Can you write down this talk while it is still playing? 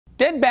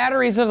Dead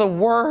batteries are the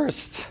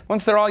worst.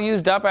 Once they're all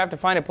used up, I have to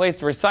find a place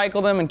to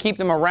recycle them and keep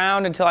them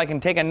around until I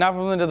can take enough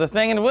of them to the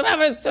thing and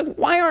whatever. It's just,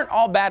 why aren't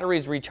all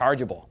batteries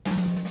rechargeable?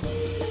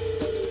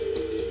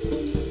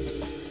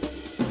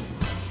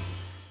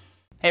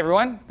 Hey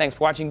everyone, thanks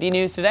for watching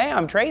DNews today.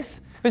 I'm Trace.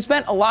 We've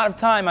spent a lot of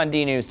time on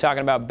DNews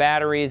talking about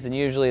batteries, and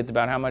usually it's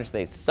about how much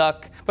they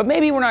suck. But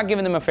maybe we're not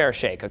giving them a fair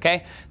shake,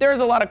 okay? There is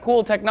a lot of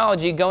cool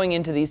technology going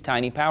into these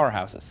tiny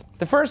powerhouses.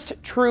 The first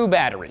true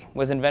battery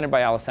was invented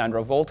by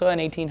Alessandro Volta in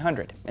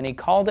 1800, and he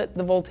called it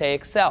the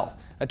voltaic cell,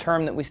 a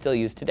term that we still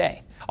use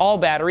today. All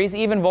batteries,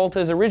 even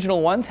Volta's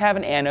original ones, have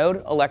an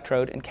anode,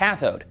 electrode, and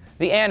cathode.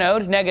 The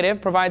anode, negative,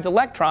 provides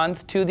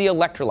electrons to the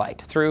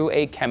electrolyte through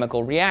a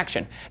chemical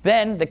reaction.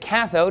 Then the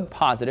cathode,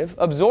 positive,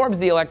 absorbs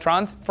the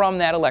electrons from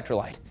that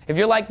electrolyte. If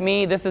you're like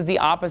me, this is the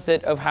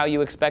opposite of how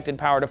you expected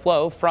power to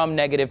flow, from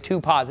negative to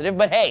positive,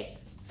 but hey,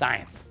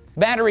 science.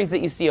 Batteries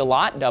that you see a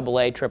lot,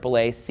 AA,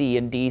 AAA, C,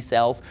 and D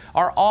cells,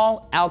 are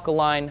all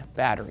alkaline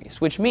batteries,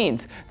 which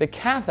means the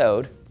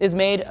cathode is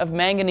made of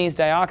manganese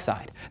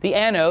dioxide, the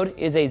anode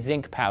is a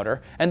zinc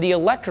powder, and the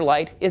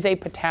electrolyte is a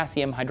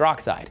potassium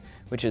hydroxide,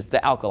 which is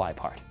the alkali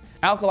part.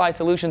 Alkali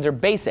solutions are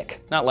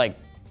basic, not like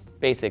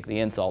basic the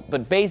insult,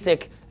 but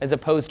basic as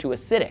opposed to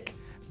acidic.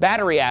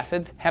 Battery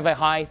acids have a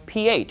high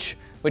pH,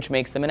 which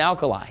makes them an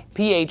alkali.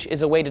 pH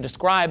is a way to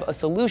describe a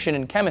solution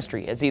in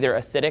chemistry as either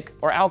acidic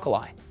or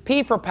alkali.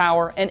 P for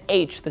power and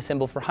H the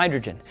symbol for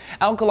hydrogen.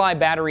 Alkali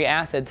battery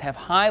acids have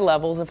high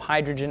levels of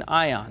hydrogen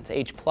ions,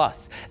 H+.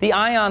 The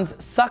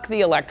ions suck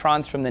the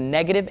electrons from the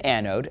negative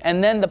anode,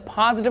 and then the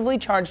positively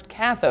charged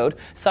cathode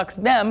sucks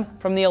them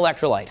from the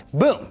electrolyte.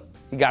 Boom!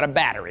 You got a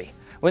battery.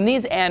 When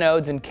these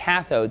anodes and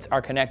cathodes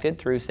are connected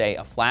through, say,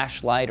 a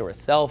flashlight or a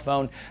cell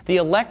phone, the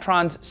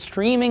electrons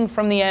streaming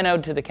from the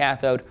anode to the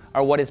cathode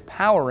are what is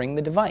powering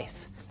the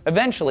device.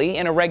 Eventually,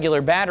 in a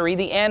regular battery,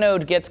 the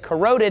anode gets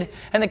corroded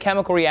and the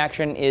chemical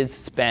reaction is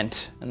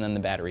spent, and then the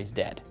battery's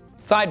dead.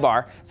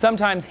 Sidebar,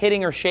 sometimes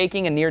hitting or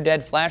shaking a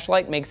near-dead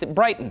flashlight makes it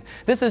brighten.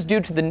 This is due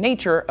to the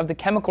nature of the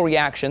chemical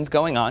reactions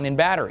going on in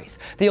batteries.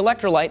 The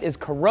electrolyte is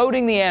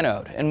corroding the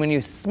anode, and when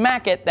you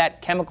smack it,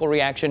 that chemical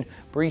reaction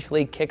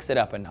briefly kicks it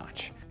up a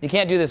notch. You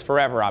can't do this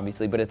forever,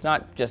 obviously, but it's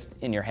not just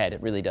in your head.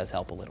 It really does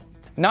help a little.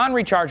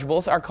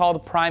 Non-rechargeables are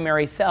called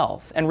primary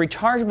cells, and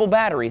rechargeable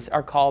batteries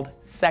are called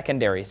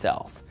secondary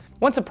cells.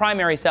 Once a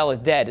primary cell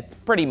is dead, it's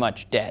pretty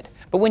much dead.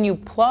 But when you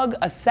plug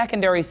a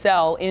secondary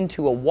cell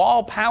into a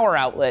wall power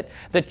outlet,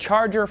 the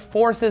charger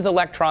forces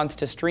electrons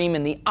to stream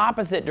in the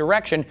opposite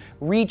direction,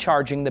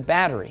 recharging the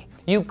battery.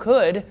 You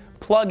could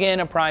plug in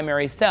a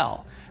primary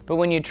cell, but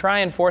when you try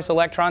and force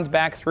electrons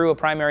back through a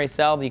primary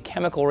cell, the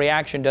chemical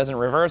reaction doesn't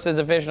reverse as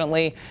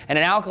efficiently, and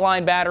in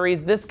alkaline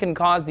batteries, this can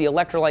cause the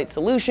electrolyte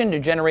solution to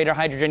generate a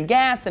hydrogen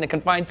gas in a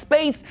confined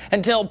space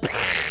until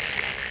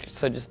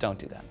so just don't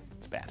do that.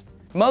 It's bad.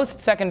 Most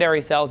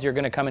secondary cells you're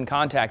going to come in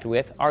contact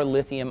with are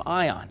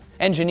lithium-ion.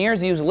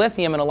 Engineers use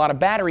lithium in a lot of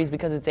batteries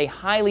because it's a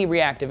highly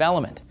reactive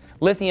element.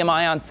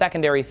 Lithium-ion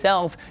secondary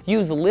cells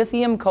use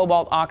lithium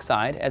cobalt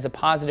oxide as a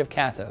positive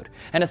cathode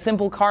and a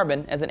simple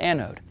carbon as an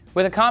anode.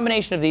 With a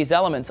combination of these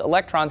elements,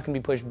 electrons can be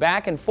pushed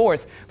back and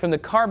forth from the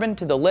carbon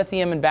to the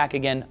lithium and back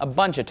again a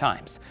bunch of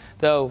times,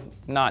 though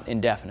not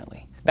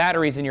indefinitely.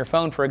 Batteries in your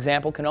phone, for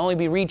example, can only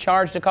be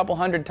recharged a couple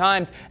hundred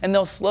times, and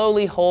they'll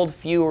slowly hold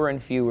fewer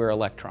and fewer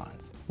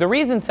electrons. The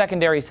reason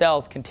secondary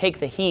cells can take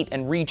the heat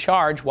and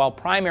recharge while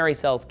primary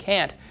cells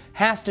can't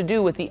has to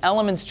do with the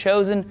elements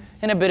chosen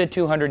in a bit of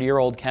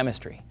 200-year-old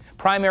chemistry.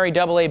 Primary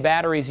AA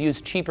batteries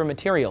use cheaper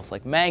materials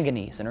like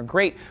manganese and are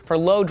great for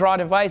low-draw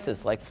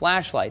devices like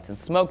flashlights and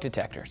smoke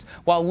detectors,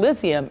 while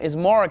lithium is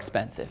more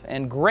expensive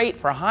and great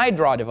for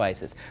high-draw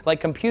devices like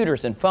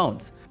computers and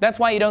phones. That's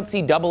why you don't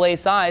see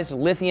AA-sized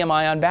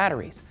lithium-ion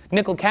batteries.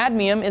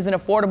 Nickel-cadmium is an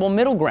affordable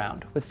middle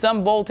ground with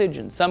some voltage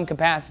and some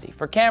capacity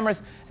for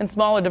cameras and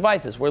smaller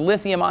devices where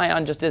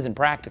lithium-ion just isn't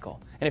practical.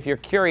 And if you're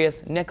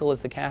curious, nickel is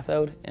the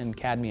cathode and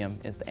cadmium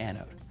is the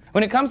anode.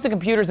 When it comes to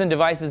computers and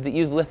devices that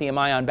use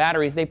lithium-ion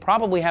batteries, they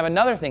probably have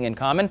another thing in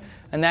common,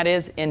 and that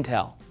is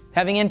Intel.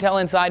 Having Intel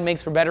inside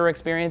makes for better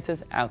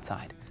experiences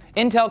outside.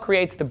 Intel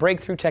creates the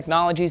breakthrough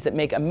technologies that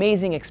make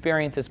amazing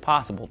experiences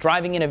possible,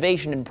 driving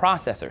innovation in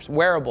processors,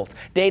 wearables,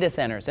 data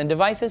centers, and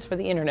devices for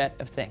the Internet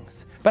of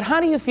Things. But how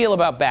do you feel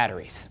about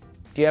batteries?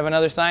 Do you have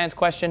another science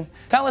question?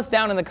 Tell us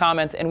down in the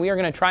comments, and we are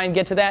going to try and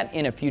get to that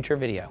in a future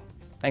video.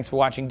 Thanks for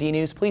watching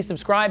DNews. Please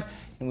subscribe,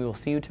 and we will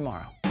see you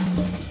tomorrow.